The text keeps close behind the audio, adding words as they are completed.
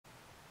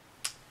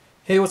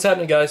Hey, what's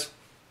happening, guys?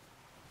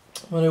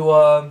 I'm going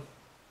to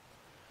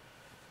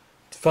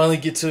finally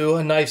get to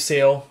a knife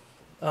sale.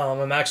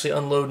 I'm actually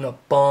unloading a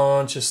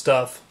bunch of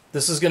stuff.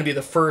 This is going to be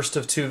the first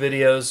of two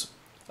videos.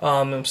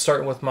 I'm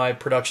starting with my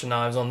production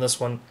knives on this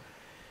one.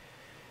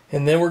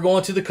 And then we're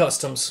going to the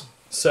customs.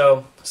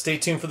 So stay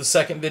tuned for the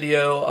second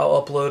video.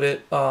 I'll upload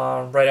it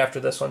right after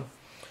this one.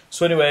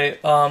 So anyway,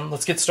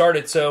 let's get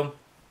started. So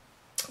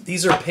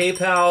these are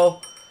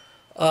PayPal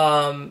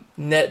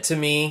net to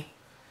me.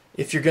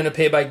 If you're going to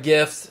pay by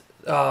gift,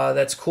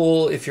 that's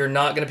cool. If you're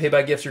not going to pay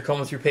by gift, you're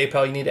coming through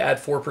PayPal, you need to add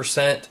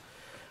 4%.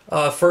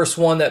 First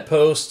one that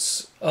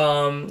posts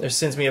or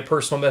sends me a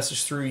personal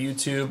message through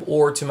YouTube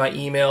or to my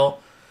email.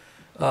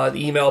 The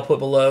email I'll put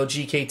below,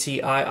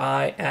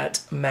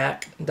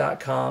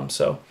 gktii@mac.com.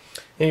 So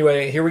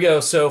anyway, here we go.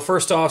 So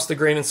first off is the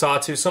Grayman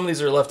Satu. Some of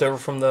these are left over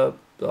from the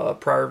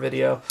prior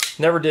video.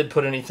 Never did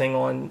put anything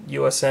on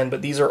USN,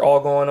 but these are all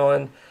going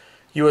on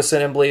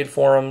USN and Blade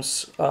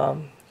forums.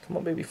 Come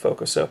on, baby,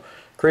 focus. So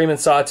Grayman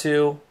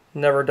Satu,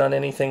 never done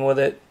anything with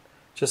it,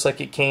 just like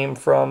it came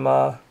from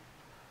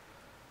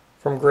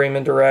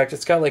Grayman Direct.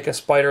 It's got like a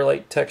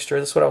spider-like texture.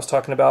 This is what I was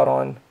talking about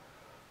on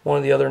one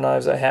of the other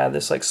knives I had,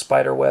 this like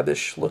spider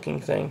webbish looking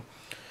thing.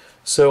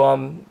 So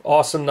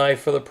awesome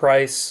knife for the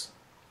price.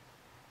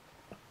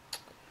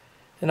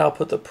 And I'll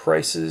put the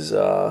prices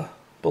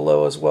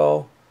below as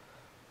well.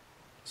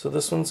 So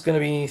this one's going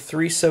to be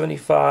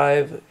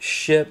 $375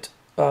 shipped.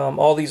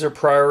 All these are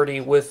priority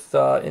with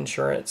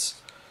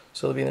insurance,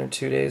 so they'll be there in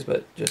 2 days.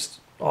 But just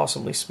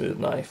awesomely smooth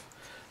knife.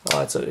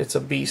 It's a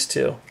beast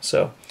too.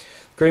 So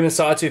Grayman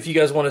Satu, if you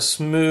guys want a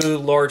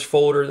smooth large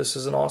folder, this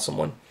is an awesome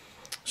one.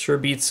 Sure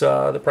beats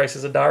the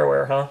prices of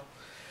Direware, huh?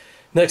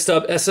 Next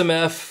up,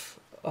 SMF.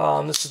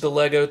 This is the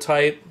Lego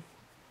type.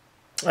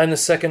 I'm the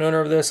second owner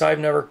of this. I've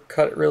never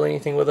cut really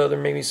anything with other,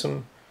 maybe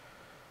some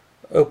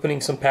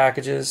opening some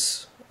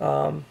packages.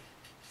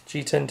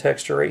 G10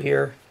 texture right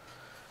here.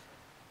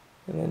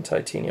 And then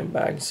titanium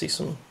back. You can see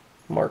some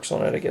marks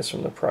on it, I guess,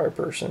 from the prior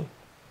person.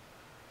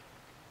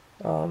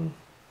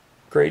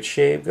 Great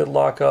shape, good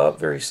lockup,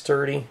 very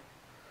sturdy.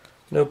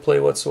 No play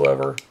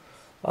whatsoever.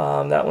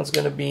 That one's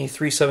going to be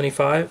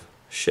 $375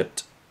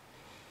 shipped.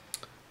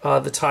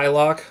 The tie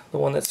lock, the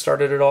one that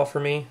started it all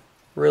for me,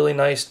 really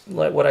nice,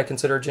 like what I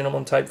consider a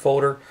gentleman type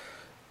folder.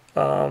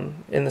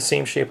 In the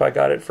same shape I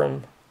got it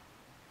from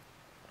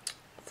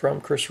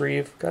Chris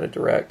Reeve, got it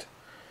direct.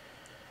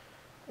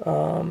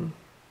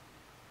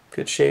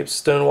 Good shape,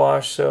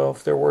 stonewash, so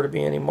if there were to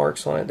be any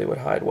marks on it, they would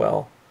hide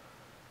well.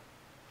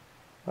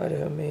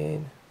 Idaho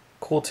made.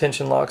 Cool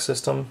tension lock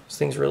system. This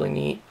thing's really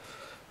neat.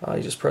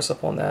 You just press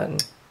up on that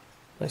and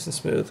nice and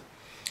smooth.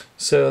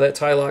 So that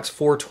tie lock's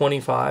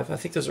 $425. I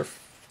think those are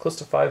close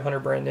to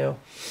 $500 brand new.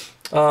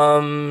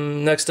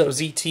 Next up,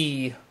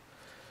 ZT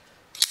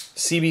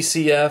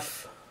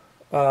CBCF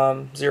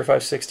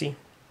 0560.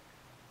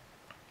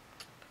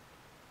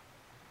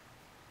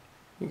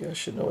 You guys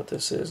should know what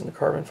this is in the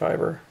carbon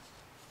fiber.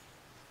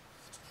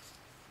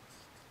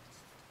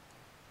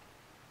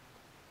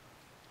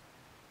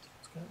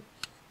 It's got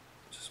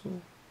just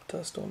some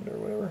dust on it or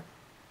whatever.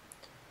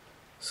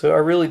 So I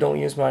really don't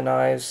use my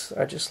knives.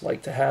 I just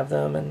like to have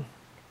them. And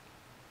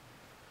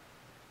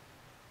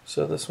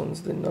so this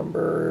one's the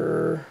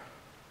number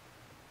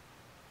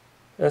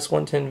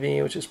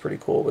S110V, which is pretty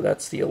cool, but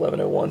that's the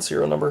 1101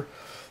 serial number.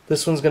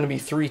 This one's going to be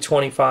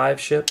 $325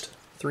 shipped.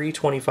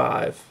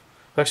 $325.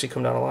 I've actually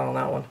come down a lot on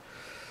that one.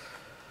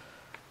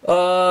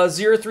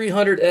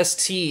 0300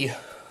 ST,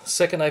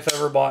 second knife I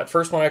ever bought.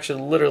 First one I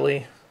actually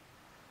literally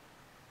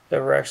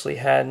ever actually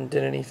had and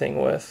did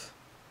anything with.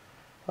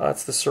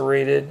 It's the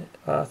serrated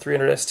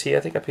 300 ST.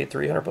 I think I paid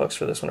 $300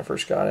 for this when I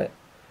first got it.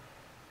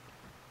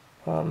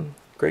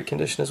 Great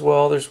condition as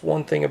well. There's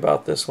one thing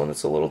about this one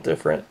that's a little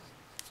different.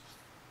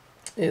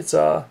 It's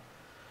had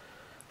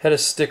a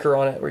sticker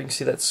on it where you can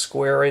see that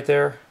square right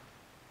there.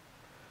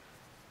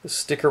 The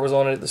sticker was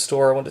on it at the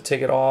store. I wanted to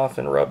take it off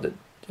and rubbed it,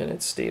 and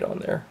it stayed on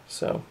there.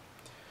 So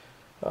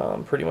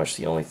pretty much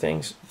the only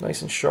things.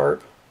 Nice and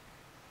sharp.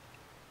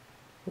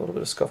 A little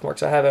bit of scuff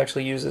marks. I have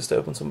actually used this to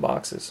open some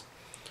boxes.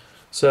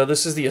 So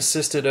this is the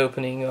assisted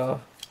opening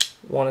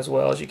one as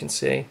well, as you can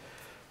see.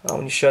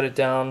 When you shut it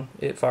down,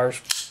 it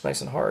fires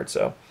nice and hard.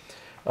 So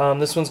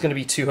this one's going to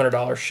be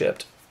 $200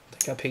 shipped. I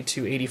think I paid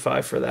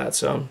 $285 for that,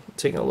 so I'm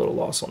taking a little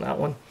loss on that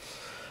one.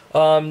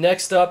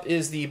 Next up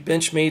is the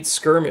Benchmade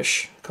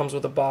Skirmish. Comes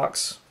with a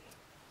box.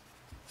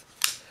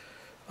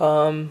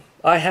 I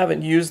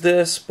haven't used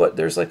this, but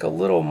there's like a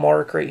little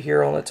mark right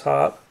here on the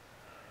top.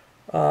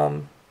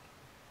 I'm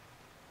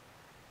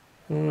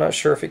not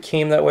sure if it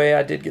came that way.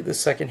 I did get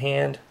this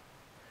secondhand.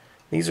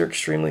 These are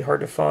extremely hard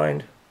to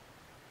find.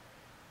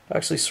 I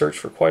actually searched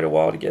for quite a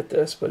while to get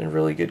this, but in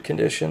really good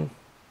condition.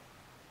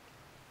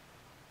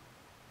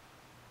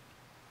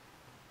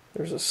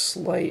 There's a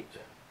slight,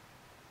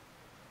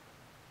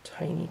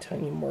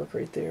 tiny mark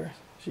right there,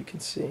 as you can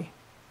see.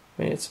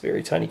 I mean, it's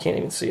very tiny. You can't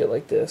even see it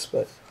like this,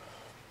 but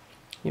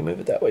you move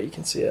it that way, you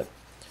can see it.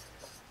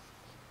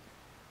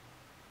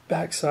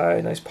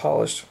 Backside, nice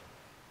polished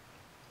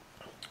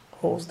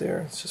holes there.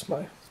 It's just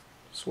my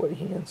sweaty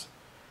hands.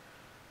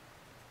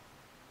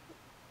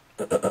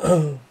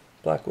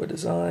 Blackwood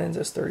Designs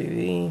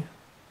S30V.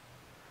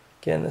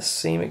 Again, the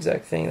same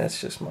exact thing.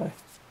 That's just my,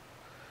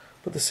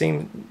 but the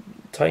same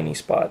tiny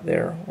spot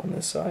there on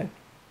this side.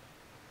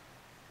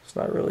 It's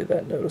not really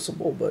that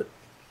noticeable, but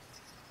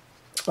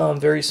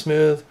very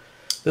smooth.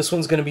 This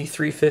one's going to be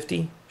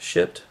 $350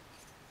 shipped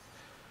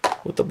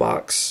with the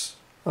box.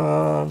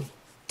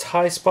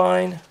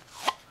 Tispine.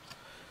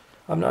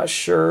 I'm not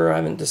sure. I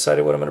haven't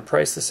decided what I'm going to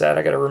price this at.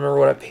 I got to remember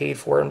what I paid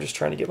for it. I'm just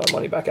trying to get my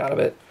money back out of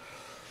it.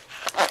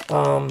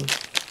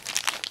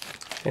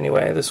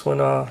 Anyway, this one,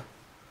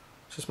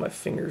 just my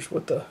fingers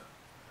with the,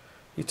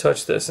 you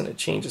touch this and it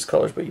changes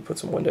colors, but you put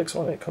some Windex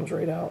on it, it comes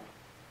right out.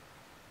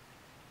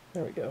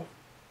 There we go.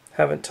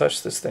 Haven't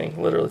touched this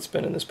thing. Literally, it's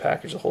been in this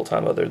package the whole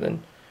time other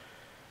than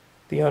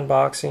the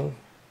unboxing.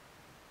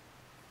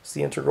 It's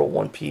the integral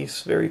one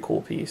piece. Very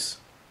cool piece.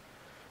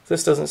 If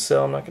this doesn't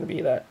sell, I'm not going to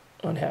be that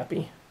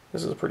unhappy.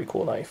 This is a pretty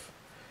cool knife.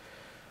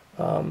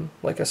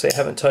 Like I say,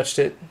 haven't touched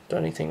it,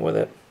 done anything with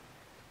it.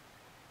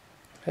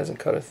 Hasn't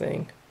cut a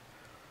thing.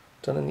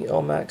 Done in the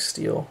LMAX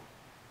steel.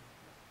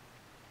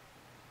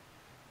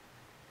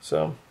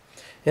 So,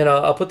 and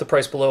I'll put the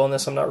price below on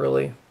this. I'm not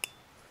really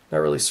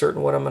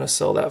certain what I'm going to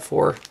sell that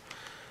for.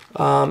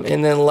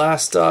 And then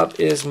last up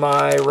is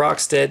my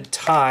Rockstead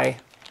tie,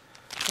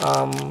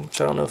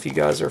 which I don't know if you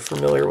guys are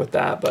familiar with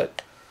that,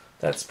 but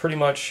that's pretty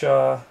much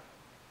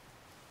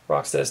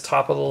Rockstead's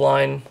top of the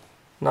line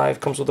knife.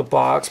 Comes with a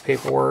box,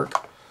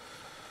 paperwork,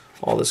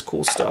 all this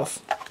cool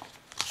stuff.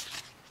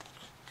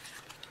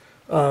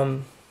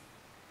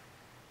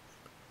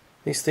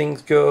 These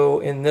things go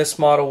in this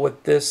model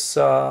with this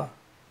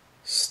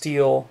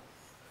steel,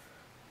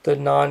 the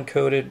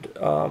non-coated,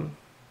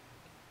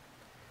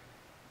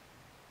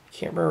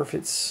 can't remember if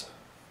it's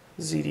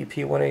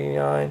ZDP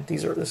 189.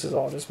 This is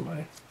all just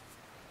my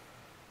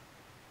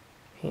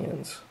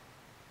hands.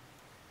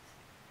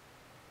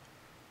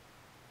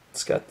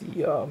 It's got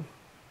the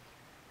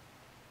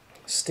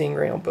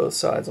stingray on both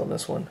sides on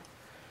this one.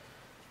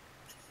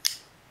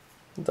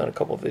 I've done a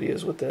couple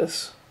videos with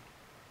this.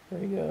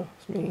 There you go,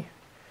 it's me.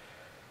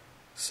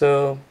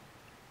 So,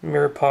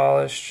 mirror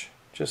polished,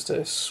 just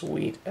a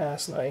sweet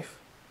ass knife.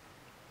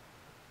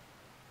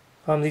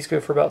 These go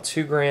for about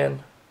 $2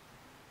 grand.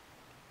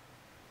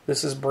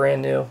 This is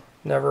brand new.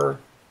 Never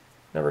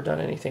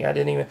done anything. I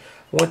didn't even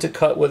went to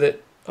cut with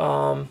it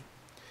in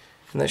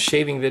the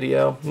shaving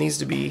video. Needs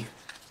to be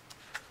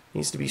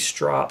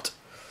stropped.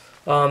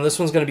 This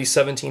one's going to be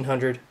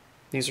 $1,700.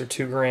 These are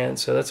 $2 grand,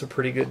 so that's a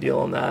pretty good deal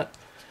on that.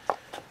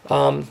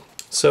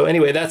 So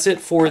anyway, that's it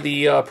for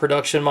the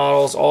production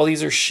models. All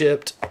these are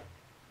shipped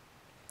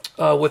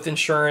with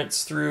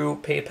insurance through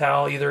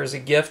PayPal, either as a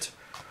gift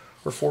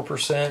or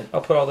 4%.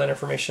 I'll put all that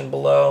information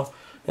below,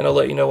 and I'll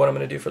let you know what I'm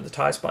going to do for the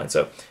tie spine.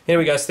 So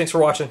anyway, guys, thanks for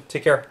watching.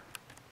 Take care.